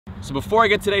So before I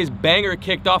get today's banger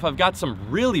kicked off, I've got some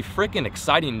really freaking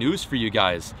exciting news for you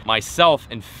guys. Myself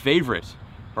and Favorite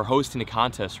are hosting a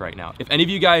contest right now. If any of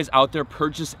you guys out there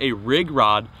purchase a rig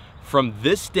rod from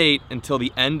this date until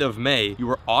the end of May, you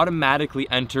are automatically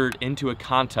entered into a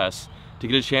contest to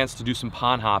get a chance to do some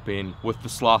pond hopping with the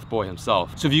Sloth Boy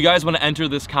himself. So if you guys want to enter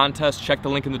this contest, check the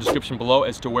link in the description below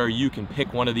as to where you can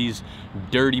pick one of these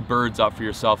dirty birds up for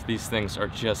yourself. These things are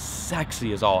just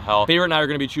sexy as all hell. Favorite and I are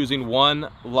going to be choosing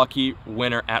one lucky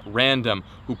winner at random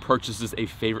who purchases a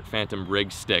Favorite Phantom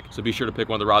rig stick. So be sure to pick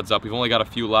one of the rods up. We've only got a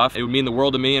few left. It would mean the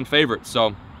world to me and Favorite.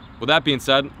 So with that being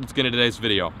said, let's get into today's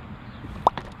video.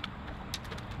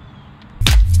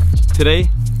 Today,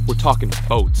 we're talking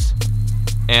boats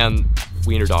and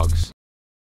wiener dogs,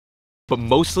 but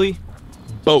mostly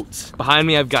boats. Behind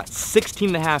me, I've got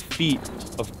 16.5 feet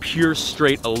of pure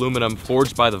straight aluminum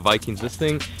forged by the Vikings. This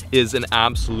thing is an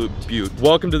absolute beaut.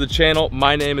 Welcome to the channel.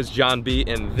 My name is John B,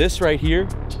 and this right here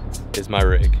is my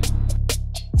rig.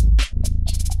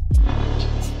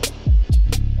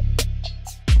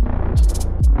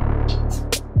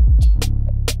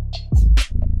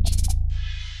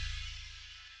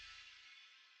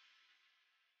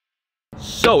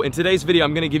 So in today's video,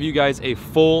 I'm gonna give you guys a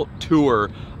full tour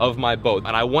of my boat,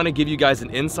 and I wanna give you guys an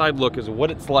inside look as to what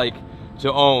it's like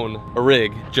to own a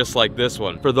rig just like this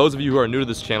one. For those of you who are new to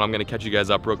this channel, I'm gonna catch you guys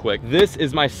up real quick. This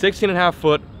is my 16.5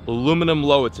 foot aluminum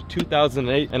low. It's a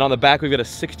 2008, and on the back we've got a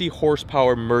 60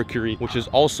 horsepower Mercury, which is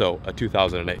also a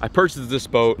 2008. I purchased this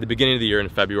boat at the beginning of the year in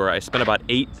February. I spent about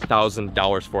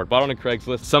 $8,000 for it. Bought it on a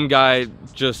Craigslist. Some guy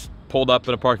just pulled up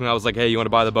in a parking lot. I was like, hey, you wanna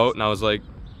buy the boat? And I was like,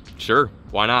 sure,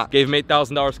 why not? Gave him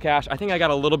 $8,000 cash. I think I got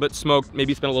a little bit smoked,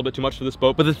 maybe spent a little bit too much for this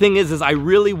boat. But the thing is I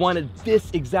really wanted this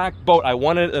exact boat. I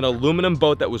wanted an aluminum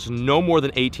boat that was no more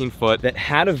than 18 foot, that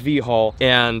had a V-hull,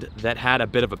 and that had a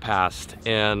bit of a past.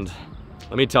 And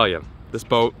let me tell you, this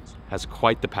boat has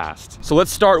quite the past. So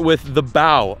let's start with the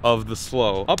bow of the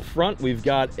Slow. Up front, we've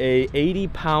got a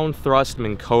 80-pound thrust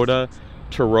Minn Kota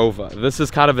Tarova. This is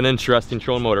kind of an interesting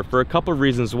trolling motor for a couple of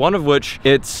reasons, one of which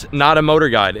it's not a motor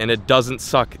guide and it doesn't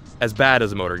suck as bad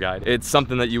as a motor guide. It's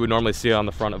something that you would normally see on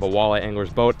the front of a walleye angler's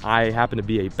boat. I happen to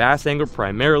be a bass angler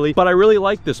primarily, but I really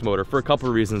like this motor for a couple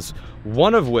of reasons,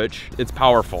 one of which it's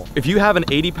powerful. If you have an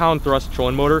 80-pound thrust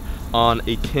trolling motor on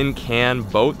a tin can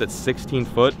boat that's 16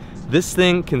 foot, this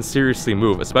thing can seriously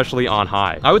move, especially on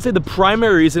high. I would say the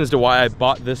primary reason as to why I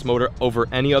bought this motor over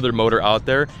any other motor out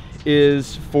there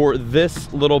is for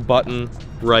this little button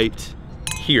right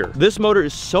here. This motor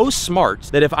is so smart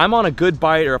that if I'm on a good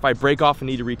bite or if I break off and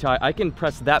need to retie, I can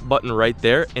press that button right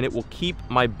there and it will keep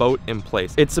my boat in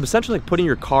place. It's essentially like putting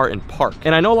your car in park.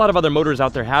 And I know a lot of other motors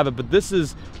out there have it, but this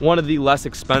is one of the less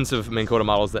expensive Minn Kota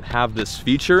models that have this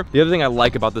feature. The other thing I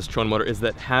like about this trolling motor is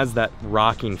that it has that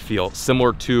rocking feel,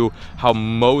 similar to how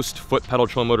most foot pedal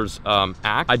trolling motors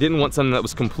act. I didn't want something that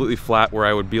was completely flat where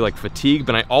I would be like fatigued,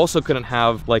 but I also couldn't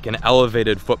have like an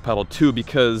elevated foot pedal too,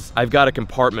 because I've got a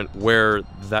compartment where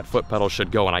that foot pedal should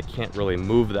go and I can't really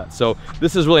move that. So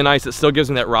this is really nice. It still gives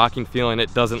me that rocking feeling.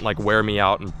 It doesn't like wear me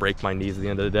out and break my knees at the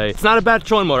end of the day. It's not a bad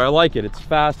trolling motor. I like it. It's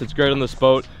fast. It's great on this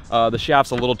boat. The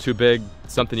shaft's a little too big,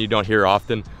 something you don't hear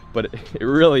often, but it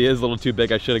really is a little too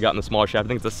big. I should have gotten the smaller shaft. I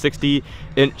think it's a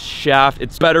 60-inch shaft.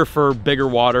 It's better for bigger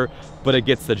water, but it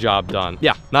gets the job done.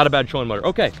 Yeah, not a bad trolling motor.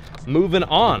 Okay, moving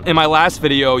on. In my last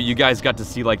video, you guys got to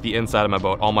see like the inside of my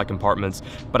boat, all my compartments,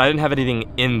 but I didn't have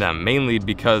anything in them, mainly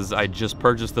because I just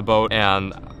purchased the boat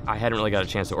and I hadn't really got a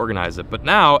chance to organize it. But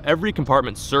now every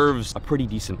compartment serves a pretty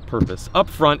decent purpose. Up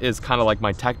front is kind of like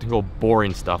my technical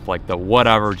boring stuff, like the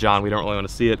whatever, John, we don't really want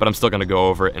to see it, but I'm still gonna go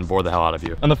over it and bore the hell out of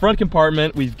you. On the front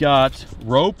compartment, we've got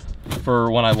rope for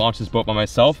when I launch this boat by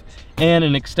myself, and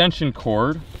an extension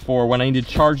cord for when I need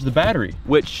to charge the battery,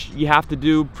 which you have to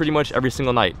do pretty much every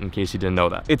single night, in case you didn't know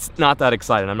that. It's not that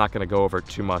exciting. I'm not gonna go over it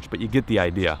too much, but you get the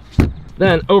idea.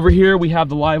 Then over here, we have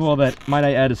the live well that, might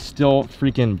I add, is still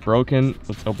freaking broken.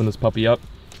 Let's open this puppy up.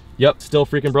 Yep, still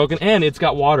freaking broken, and it's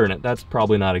got water in it. That's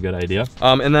probably not a good idea.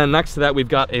 And then next to that, we've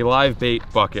got a live bait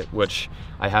bucket, which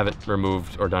I haven't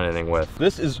removed or done anything with.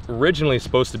 This is originally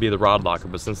supposed to be the rod locker,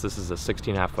 but since this is a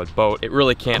 16.5 foot boat, it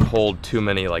really can't hold too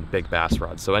many like big bass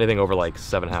rods. So anything over like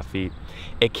 7.5 feet,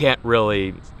 it can't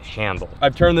really handle.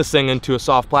 I've turned this thing into a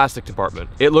soft plastic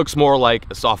compartment. It looks more like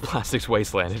a soft plastics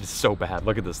wasteland. It is so bad.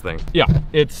 Look at this thing. Yeah,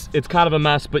 it's kind of a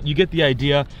mess, but you get the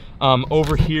idea.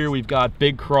 Over here, we've got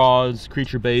big craws,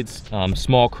 creature baits,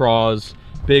 small craws,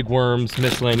 big worms,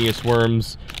 miscellaneous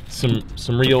worms, some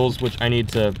reels, which I need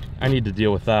to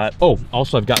deal with that. Oh,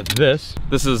 also I've got this.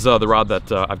 This is the rod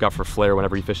that I've got for Flair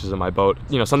whenever he fishes in my boat.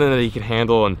 You know, something that he can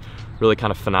handle and really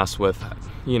kind of finesse with.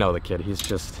 you know the kid, he's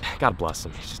just, God bless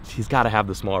him. He's got to have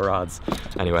the small rods.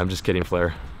 Anyway, I'm just kidding,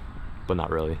 Flair, but not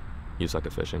really. You suck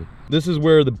at fishing. This is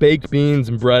where the baked beans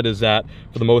and bread is at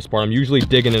for the most part. I'm usually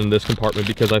digging in this compartment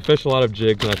because I fish a lot of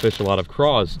jigs and I fish a lot of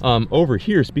craws. Over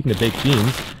here, speaking of baked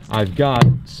beans, I've got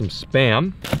some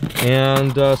Spam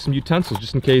and some utensils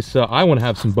just in case I want to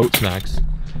have some boat snacks.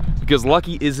 Because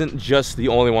Lucky isn't just the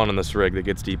only one on this rig that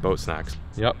gets to eat boat snacks.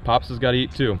 Yep, Pops has got to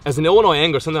eat too. As an Illinois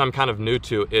angler, something I'm kind of new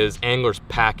to is anglers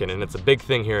packing, and it's a big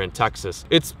thing here in Texas.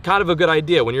 It's kind of a good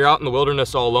idea. When you're out in the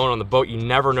wilderness all alone on the boat, you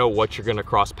never know what you're gonna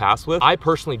cross paths with. I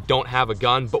personally don't have a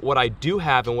gun, but what I do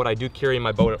have and what I do carry in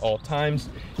my boat at all times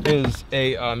is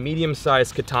a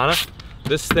medium-sized katana.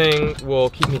 This thing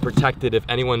will keep me protected if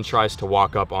anyone tries to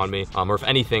walk up on me, or if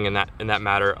anything in that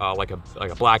matter, like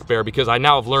a black bear, because I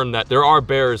now have learned that there are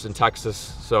bears in Texas.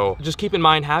 So just keep in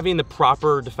mind, having the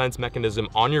proper defense mechanism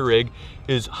on your rig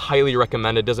is highly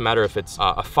recommended. Doesn't matter if it's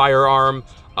a firearm,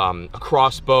 a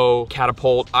crossbow,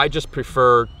 catapult. I just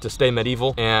prefer to stay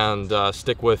medieval and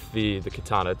stick with the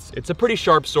katana. It's a pretty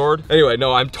sharp sword. Anyway,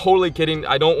 no, I'm totally kidding.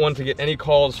 I don't want to get any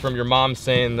calls from your mom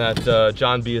saying that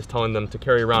John B is telling them to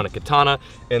carry around a katana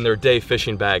in their day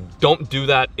fishing bag. Don't do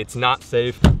that. It's not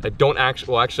safe. I don't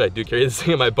actually, well, actually I do carry this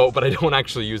thing in my boat, but I don't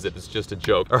actually use it. It's just a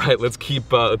joke. All right, let's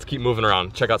keep moving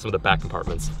around. Check out some of the back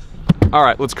compartments. All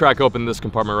right, let's crack open this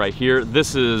compartment right here.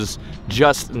 This is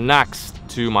just next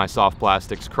to my soft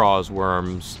plastics, craws,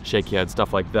 worms, shaky head,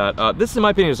 stuff like that. This, in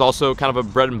my opinion, is also kind of a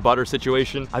bread and butter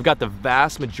situation. I've got the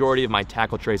vast majority of my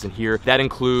tackle trays in here. That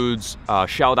includes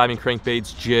shallow diving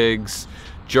crankbaits, jigs,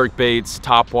 jerk baits,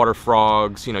 topwater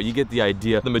frogs, you know, you get the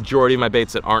idea. The majority of my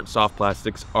baits that aren't soft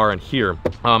plastics are in here.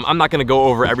 I'm not gonna go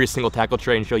over every single tackle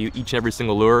tray and show you each and every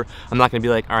single lure. I'm not gonna be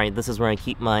like, all right, this is where I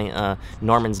keep my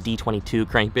Norman's D22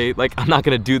 crankbait. Like, I'm not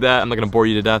gonna do that. I'm not gonna bore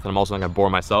you to death, and I'm also not gonna bore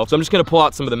myself. So I'm just gonna pull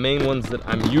out some of the main ones that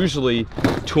I'm usually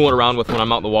tooling around with when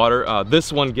I'm out in the water.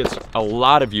 This one gets a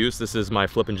lot of use. This is my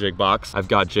flip and jig box. I've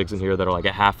got jigs in here that are like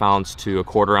a 1/2 ounce to a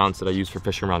 1/4 ounce that I use for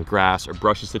fishing around grass or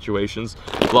brushy situations.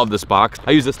 Love this box.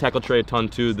 I use this tackle tray a ton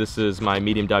too. This is my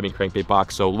medium diving crankbait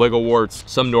box. So ligowarts,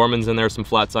 some Normans in there, some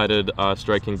flat-sided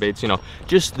striking baits, you know,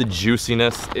 just the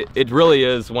juiciness. It really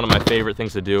is one of my favorite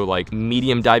things to do, like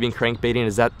medium diving crankbaiting.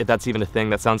 If that's even a thing,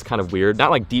 that sounds kind of weird.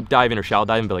 Not like deep diving or shallow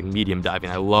diving, but like medium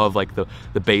diving. I love like the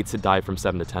baits that dive from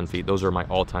 7 to 10 feet. Those are my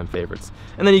all-time favorites.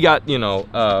 And then you got, you know,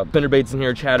 spinner baits in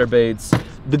here, chatter baits,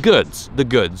 the goods.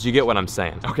 You get what I'm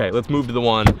saying. Okay, let's move to the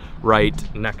one right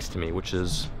next to me, which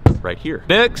is right here.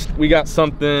 Next, we got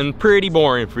something pretty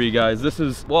boring for you guys. This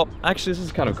is, well, actually, this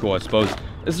is kind of cool, I suppose.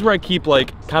 This is where I keep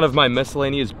like kind of my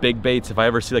miscellaneous big baits. If I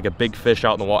ever see like a big fish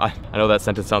out in the water, I know that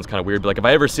sentence sounds kind of weird, but like if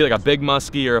I ever see like a big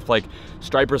muskie or if like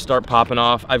stripers start popping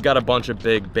off, I've got a bunch of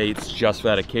big baits just for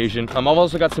that occasion. I've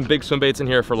also got some big swim baits in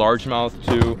here for largemouth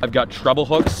too. I've got treble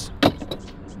hooks.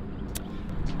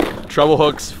 Treble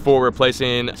hooks for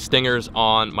replacing stingers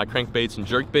on my crankbaits and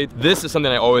jerkbaits. This is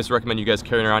something I always recommend you guys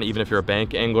carrying around, even if you're a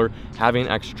bank angler. Having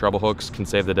extra treble hooks can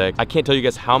save the day. I can't tell you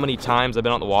guys how many times I've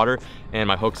been out in the water and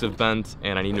my hooks have bent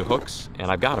and I need new hooks, and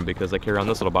I've got them because I carry around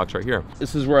this little box right here.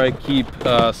 This is where I keep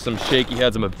some shaky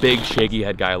heads. I'm a big shaky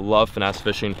head guy. I love finesse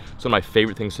fishing. It's one of my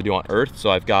favorite things to do on earth. So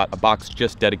I've got a box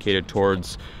just dedicated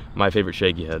towards my favorite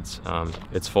shaky heads.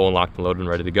 It's full and locked and loaded and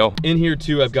ready to go. In here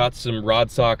too, I've got some rod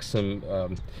socks,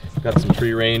 got some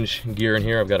free range gear in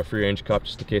here. I've got a free range cup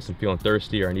just in case I'm feeling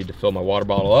thirsty or I need to fill my water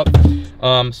bottle up.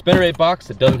 Spinnerbait box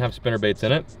that doesn't have spinnerbaits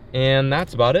in it. And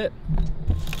that's about it.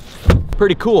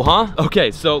 Pretty cool, huh?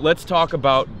 Okay, so let's talk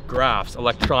about graphs,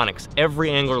 electronics.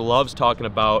 Every angler loves talking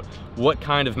about what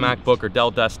kind of MacBook or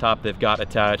Dell desktop they've got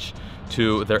attached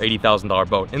to their $80,000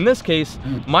 boat. In this case,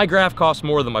 my graph costs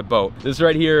more than my boat. This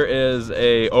right here is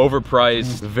a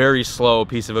overpriced, very slow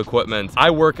piece of equipment. I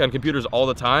work on computers all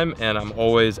the time and I'm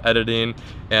always editing,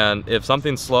 and if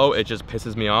something's slow, it just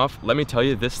pisses me off. Let me tell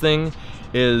you, this thing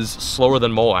is slower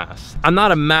than moass. I'm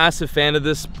not a massive fan of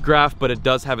this graph, but it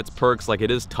does have its perks. Like, it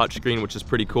is touchscreen, which is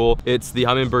pretty cool. It's the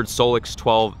Humminbird Solix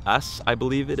 12S, I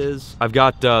believe it is. I've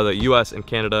got the US and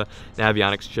Canada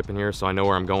Navionics chip in here, so I know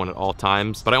where I'm going at all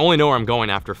times. But I only know where I'm going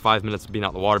after 5 minutes of being out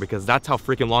in the water, because that's how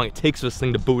freaking long it takes this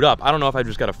thing to boot up. I don't know if I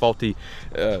just got a faulty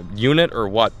unit or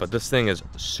what, but this thing is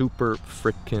super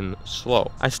freaking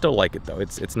slow. I still like it though.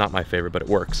 It's not my favorite, but it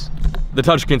works. The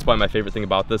touchscreen's probably my favorite thing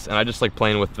about this, and I just like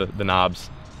playing with the knobs.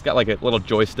 It's got like a little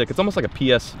joystick. It's almost like a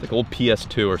PS, like old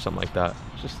PS2 or something like that.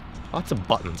 It's just lots of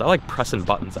buttons. I like pressing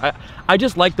buttons. I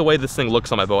just like the way this thing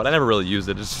looks on my boat. I never really use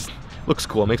it. It just looks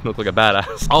cool. It makes me look like a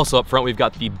badass. Also up front, we've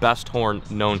got the best horn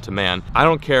known to man. I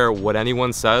don't care what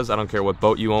anyone says. I don't care what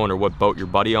boat you own or what boat your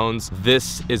buddy owns.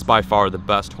 This is by far the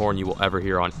best horn you will ever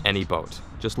hear on any boat.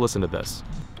 Just listen to this.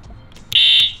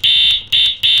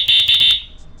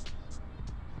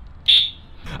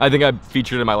 I think I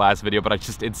featured it in my last video, but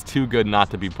it's too good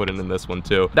not to be put in this one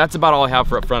too. That's about all I have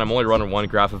for up front. I'm only running one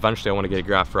graph. Eventually I want to get a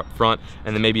graph for up front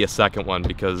and then maybe a second one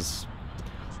because,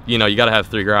 you know, you gotta have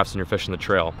 3 graphs when you're fishing the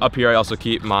trail. Up here I also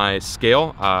keep my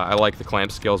scale. I like the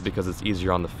clamp scales because it's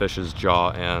easier on the fish's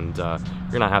jaw and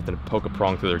you're not having to poke a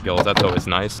prong through their gills. That's always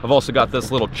nice. I've also got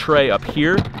this little tray up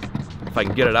here, if I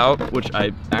can get it out, which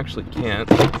I actually can't.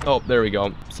 Oh, there we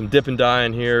go. Some dip and dye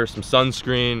in here, some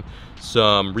sunscreen,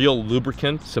 some real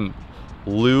lubricant, some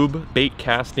lube, bait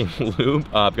casting lube.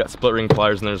 I've got split ring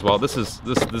pliers in there as well.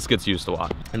 This gets used a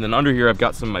lot. And then under here I've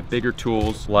got some of my bigger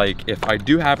tools, like if I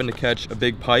do happen to catch a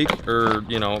big pike or,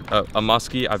 you know, a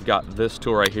muskie, I've got this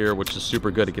tool right here, which is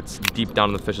super good. It gets deep down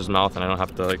in the fish's mouth and I don't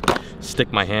have to like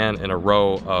stick my hand in a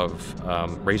row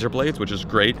of razor blades, which is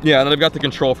great. Yeah, and then I've got the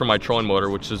control for my trolling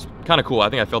motor, which is kind of cool. I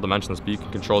think I failed to mention this, but you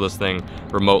can control this thing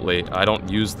remotely. I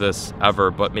don't use this ever,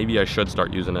 but maybe I should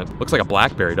start using it. Looks like a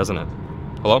BlackBerry, doesn't it?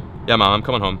 Hello? Yeah, Mom, I'm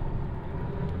coming home.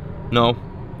 No,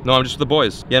 I'm just with the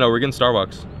boys. Yeah, no, we're getting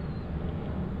Starbucks.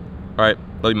 All right,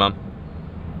 love you, Mom.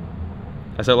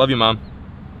 I said, love you, Mom.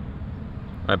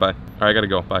 All right, bye. All right, I gotta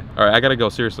go, bye. All right, I gotta go,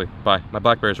 seriously, bye. My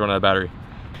BlackBerry's running out of battery.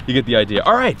 You get the idea.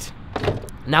 All right,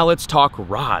 now let's talk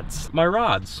rods. My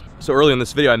rods. So earlier in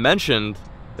this video, I mentioned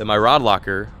that my rod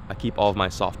locker, I keep all of my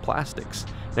soft plastics.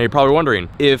 Now you're probably wondering,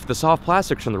 if the soft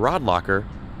plastics are in the rod locker,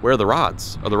 where are the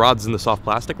rods? Are the rods in the soft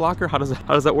plastic locker? How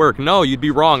does that work? No, you'd be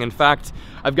wrong. In fact,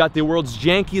 I've got the world's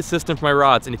jankiest system for my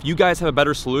rods, and if you guys have a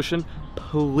better solution,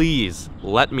 please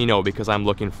let me know, because I'm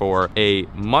looking for a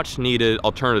much needed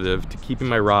alternative to keeping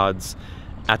my rods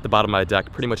at the bottom of my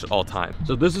deck pretty much at all times.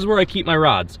 So this is where I keep my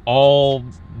rods, all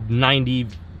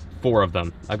 94 of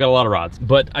them. I've got a lot of rods,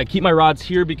 but I keep my rods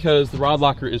here because the rod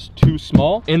locker is too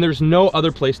small and there's no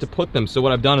other place to put them. So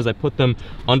what I've done is I put them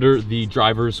under the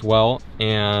driver's well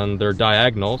and they're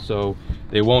diagonal, so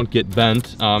they won't get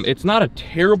bent. It's not a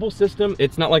terrible system.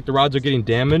 It's not like the rods are getting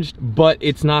damaged, but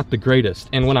it's not the greatest.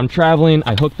 And when I'm traveling,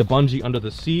 I hook the bungee under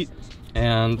the seat,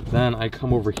 and then I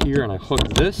come over here and I hook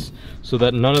this so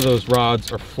that none of those rods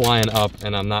are flying up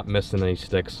and I'm not missing any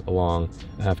sticks along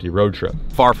a hefty road trip.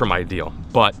 Far from ideal,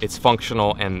 but it's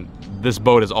functional, and this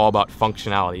boat is all about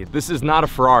functionality. This is not a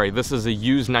Ferrari. This is a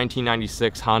used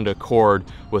 1996 Honda Accord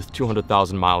with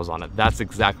 200,000 miles on it. That's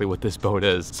exactly what this boat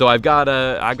is. So I've got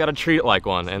to treat it like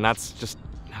one, and that's just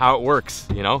how it works,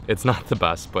 you know? It's not the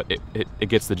best, but it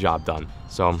gets the job done.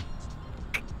 So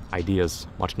ideas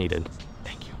much needed.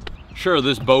 Sure,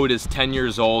 this boat is 10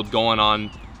 years old, going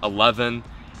on 11.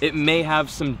 It may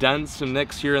have some dents, some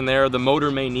nicks here and there. The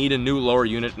motor may need a new lower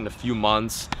unit in a few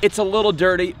months. It's a little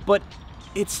dirty, but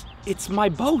it's my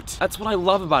boat. That's what I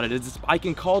love about it. I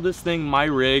can call this thing my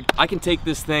rig. I can take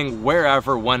this thing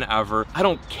wherever, whenever. I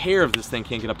don't care if this thing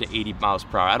can't get up to 80 miles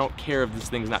per hour. I don't care if this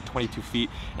thing's not 22 feet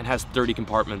and has 30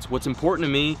 compartments. What's important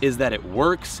to me is that it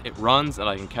works, it runs, and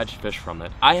I can catch fish from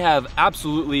it. I have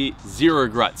absolutely zero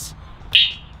regrets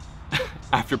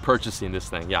after purchasing this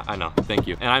thing. Yeah, I know, thank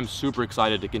you. And I'm super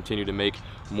excited to continue to make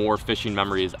more fishing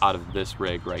memories out of this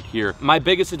rig right here. My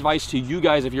biggest advice to you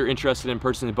guys, if you're interested in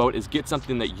purchasing a boat, is get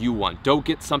something that you want. Don't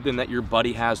get something that your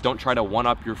buddy has. Don't try to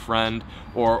one-up your friend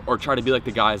or try to be like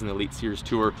the guys in the Elite Series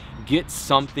Tour. Get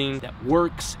something that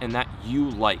works and that you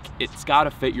like. It's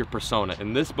gotta fit your persona.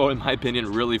 And this boat, in my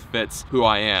opinion, really fits who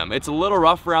I am. It's a little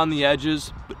rough around the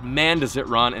edges, but man, does it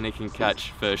run, and it can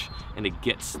catch fish, and it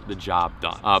gets the job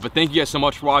done. But thank you guys so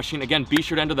much for watching. Again, be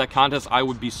sure to enter that contest. I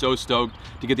would be so stoked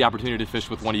to get the opportunity to fish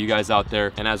with one of you guys out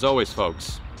there. And as always,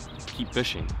 folks, keep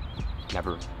fishing,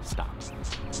 never stop.